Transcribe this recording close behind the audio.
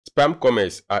Spam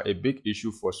comments are a big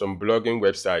issue for some blogging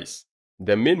websites.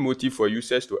 The main motive for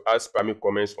users to add spammy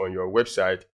comments on your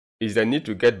website is the need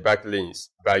to get backlinks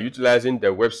by utilizing the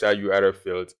website URL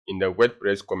field in the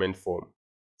WordPress comment form.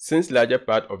 Since larger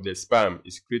part of the spam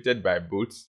is created by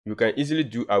bots, you can easily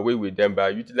do away with them by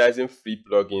utilizing free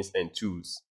plugins and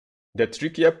tools. The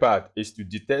trickier part is to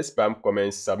detect spam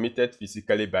comments submitted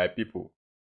physically by people.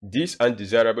 These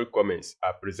undesirable comments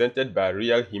are presented by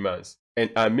real humans and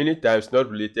are many times not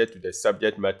related to the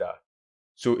subject matter.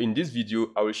 So in this video,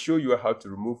 I will show you how to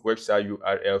remove website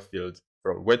URL fields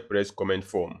from WordPress comment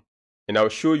form. And I'll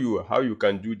show you how you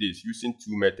can do this using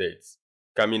two methods.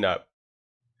 Coming up.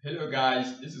 Hello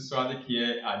guys, this is Swadik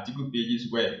here at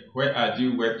Dikupages Web, where I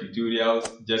do web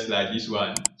tutorials just like this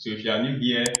one. So if you are new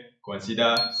here,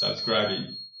 consider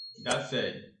subscribing. That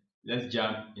said, let's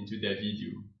jump into the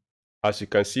video. As you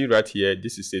can see right here,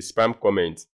 this is a spam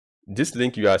comment. This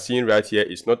link you are seeing right here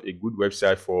is not a good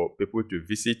website for people to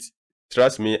visit.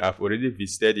 Trust me, I've already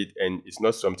visited it and it's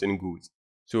not something good.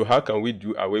 So how can we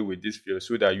do away with this field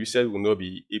so that users will not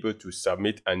be able to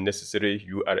submit unnecessary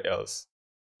URLs?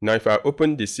 Now if I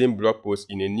open the same blog post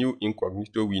in a new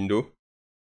incognito window,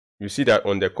 you see that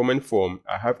on the comment form,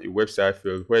 I have a website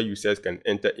field where users can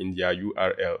enter in their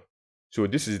URL. So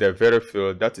this is the very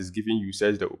field that is giving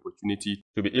users the opportunity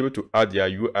to be able to add their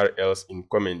URLs in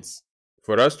comments.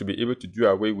 For us to be able to do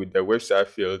away with the website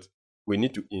field, we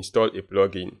need to install a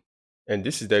plugin. And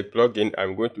this is the plugin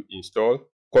I'm going to install,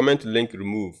 Comment Link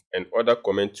Remove and Other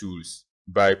Comment Tools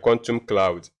by Quantum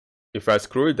Cloud. If I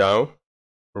scroll down,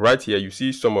 right here you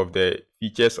see some of the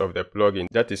features of the plugin.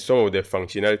 That is some of the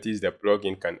functionalities the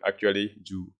plugin can actually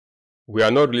do. We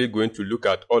are not really going to look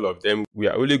at all of them. We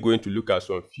are only going to look at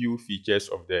some few features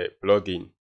of the plugin.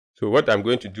 So what I'm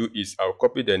going to do is I'll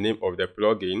copy the name of the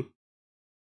plugin.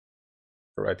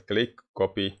 Right click,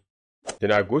 copy.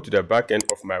 Then I go to the back end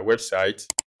of my website.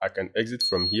 I can exit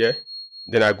from here.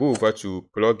 Then I go over to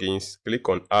plugins, click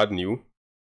on add new.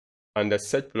 Under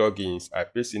search plugins, I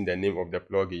paste in the name of the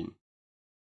plugin.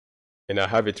 And I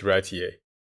have it right here.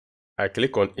 I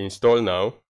click on install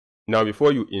now. Now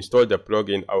before you install the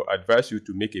plugin, I will advise you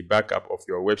to make a backup of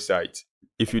your website.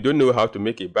 If you don't know how to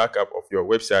make a backup of your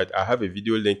website, I have a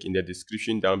video link in the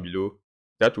description down below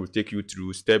that will take you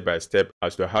through step by step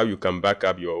as to how you can back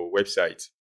up your website.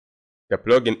 The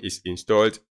plugin is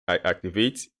installed. I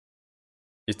activate.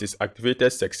 It is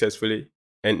activated successfully,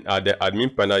 and at the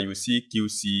admin panel you see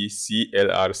QC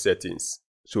CLR settings.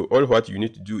 So all what you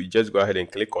need to do is just go ahead and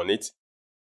click on it,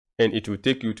 and it will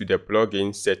take you to the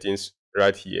plugin settings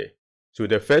right here. So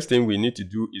the first thing we need to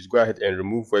do is go ahead and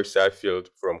remove website field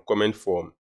from comment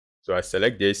form. So I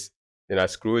select this, then I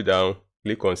scroll down,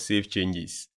 click on save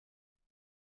changes.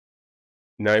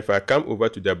 Now if I come over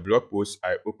to the blog post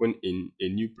I open in a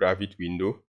new private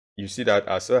window, you see that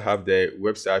I still have the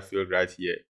website field right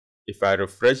here. If I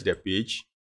refresh the page,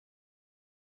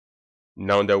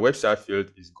 now the website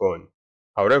field is gone.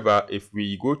 However, if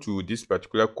we go to this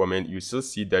particular comment, you still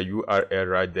see the URL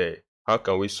right there. How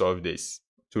can we solve this?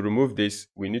 To remove this,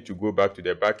 we need to go back to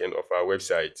the back end of our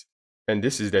website. And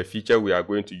this is the feature we are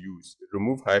going to use.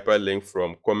 Remove hyperlink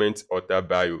from comment author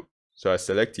bio. So I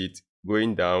select it,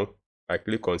 going down, I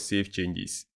click on save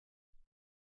changes.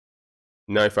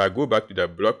 Now if I go back to the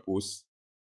blog post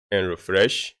and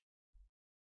refresh,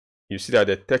 you see that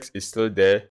the text is still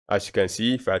there. As you can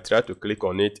see, if I try to click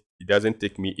on it, it doesn't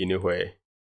take me anywhere.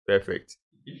 Perfect.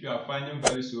 If you are finding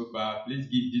value so far, please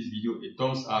give this video a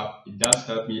thumbs up. It does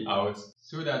help me out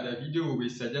so that the video will be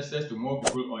suggested to more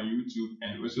people on YouTube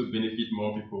and also benefit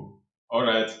more people.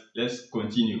 Alright, let's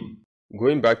continue.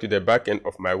 Going back to the back end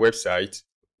of my website,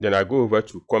 then I go over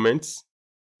to comments.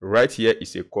 Right here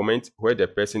is a comment where the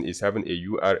person is having a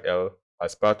URL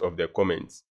as part of the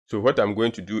comments. So what I'm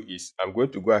going to do is I'm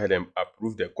going to go ahead and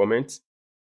approve the comment.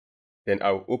 Then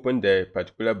I'll open the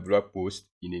particular blog post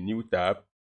in a new tab.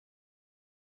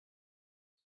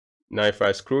 Now if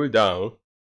I scroll down,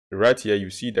 right here you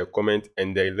see the comment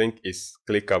and the link is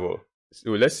clickable.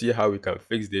 So let's see how we can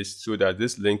fix this so that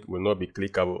this link will not be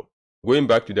clickable. Going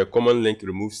back to the common link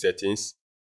remove settings,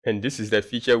 and this is the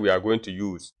feature we are going to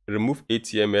use. Remove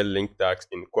HTML link tags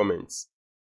in comments.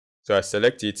 So I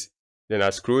select it, then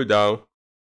I scroll down,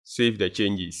 save the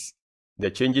changes. The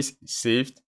changes is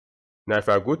saved. Now if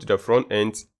I go to the front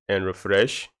end and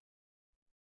refresh,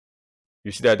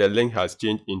 you see that the link has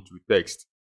changed into text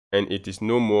and it is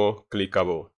no more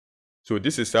clickable. So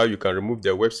this is how you can remove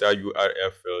the website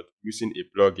URL field using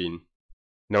a plugin.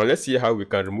 Now let's see how we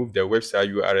can remove the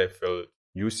website URL field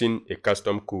using a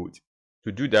custom code.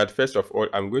 To do that, first of all,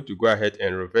 I'm going to go ahead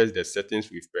and reverse the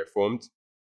settings we've performed.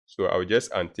 So I'll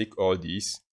just untick all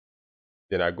these.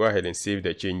 Then I go ahead and save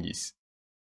the changes.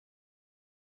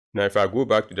 Now if I go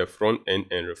back to the front end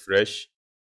and refresh,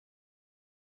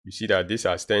 you see that this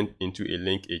has turned into a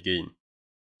link again.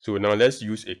 So now let's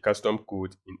use a custom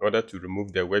code in order to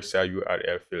remove the website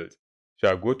URL field.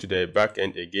 So I go to the back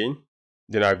end again,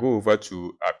 then I go over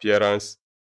to Appearance,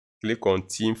 click on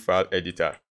Theme File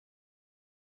Editor.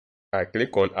 I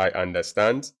click on I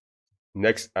understand.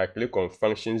 Next, I click on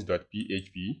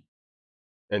functions.php,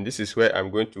 and this is where I'm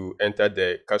going to enter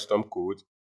the custom code.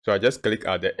 So I just click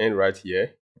at the end right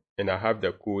here, and I have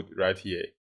the code right here.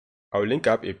 I'll link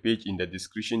up a page in the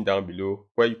description down below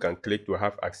where you can click to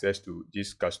have access to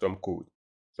this custom code.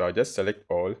 So I'll just select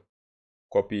all,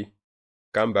 copy,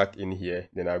 come back in here,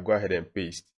 then I'll go ahead and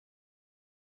paste.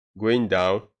 Going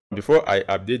down, before I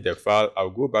update the file, I'll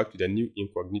go back to the new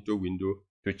incognito window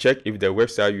to check if the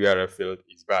website URL field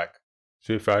is back.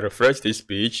 So if I refresh this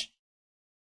page,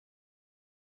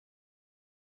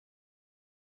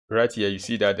 right here you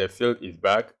see that the field is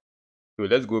back. So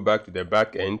let's go back to the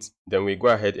back end, then we go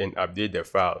ahead and update the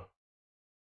file.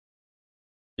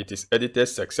 It is edited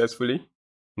successfully.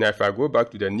 Now if I go back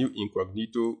to the new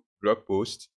incognito blog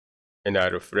post and I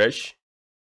refresh,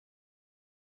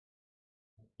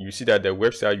 you see that the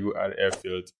website URL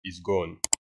field is gone.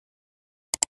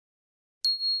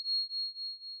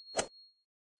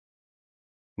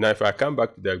 Now if I come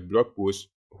back to the blog post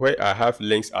where I have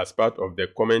links as part of the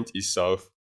comment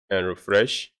itself and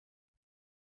refresh,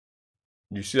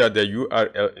 you see that the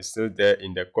URL is still there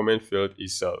in the comment field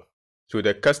itself. So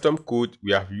the custom code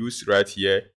we have used right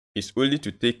here is only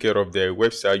to take care of the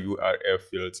website URL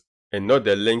fields and not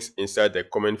the links inside the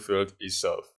comment field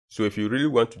itself. So if you really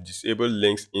want to disable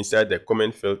links inside the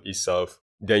comment field itself,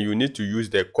 then you need to use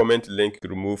the comment link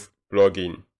remove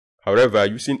plugin. However,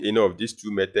 using any of these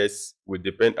two methods will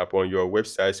depend upon your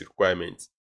website's requirements.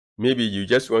 Maybe you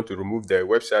just want to remove the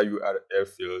website URL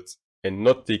fields and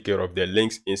not take care of the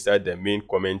links inside the main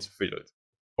comment field.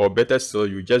 Or better still,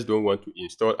 you just don't want to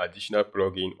install additional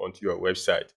plugin onto your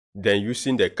website. Then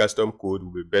using the custom code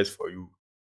will be best for you.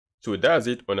 So that's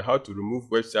it on how to remove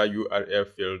website URL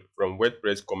field from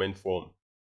WordPress comment form.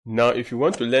 Now if you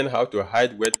want to learn how to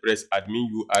hide WordPress admin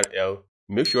URL,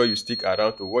 make sure you stick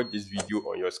around to watch this video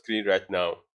on your screen right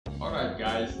now. Alright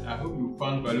guys, I hope you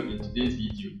found value in today's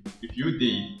video. If you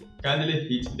did, kindly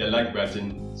hit the like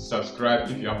button, subscribe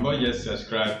if you have not yet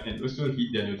subscribed, and also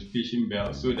hit the notification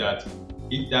bell so that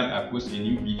each time I post a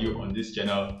new video on this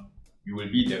channel, you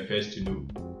will be the first to know.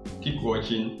 Keep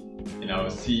watching and I will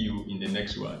see you in the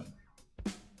next one.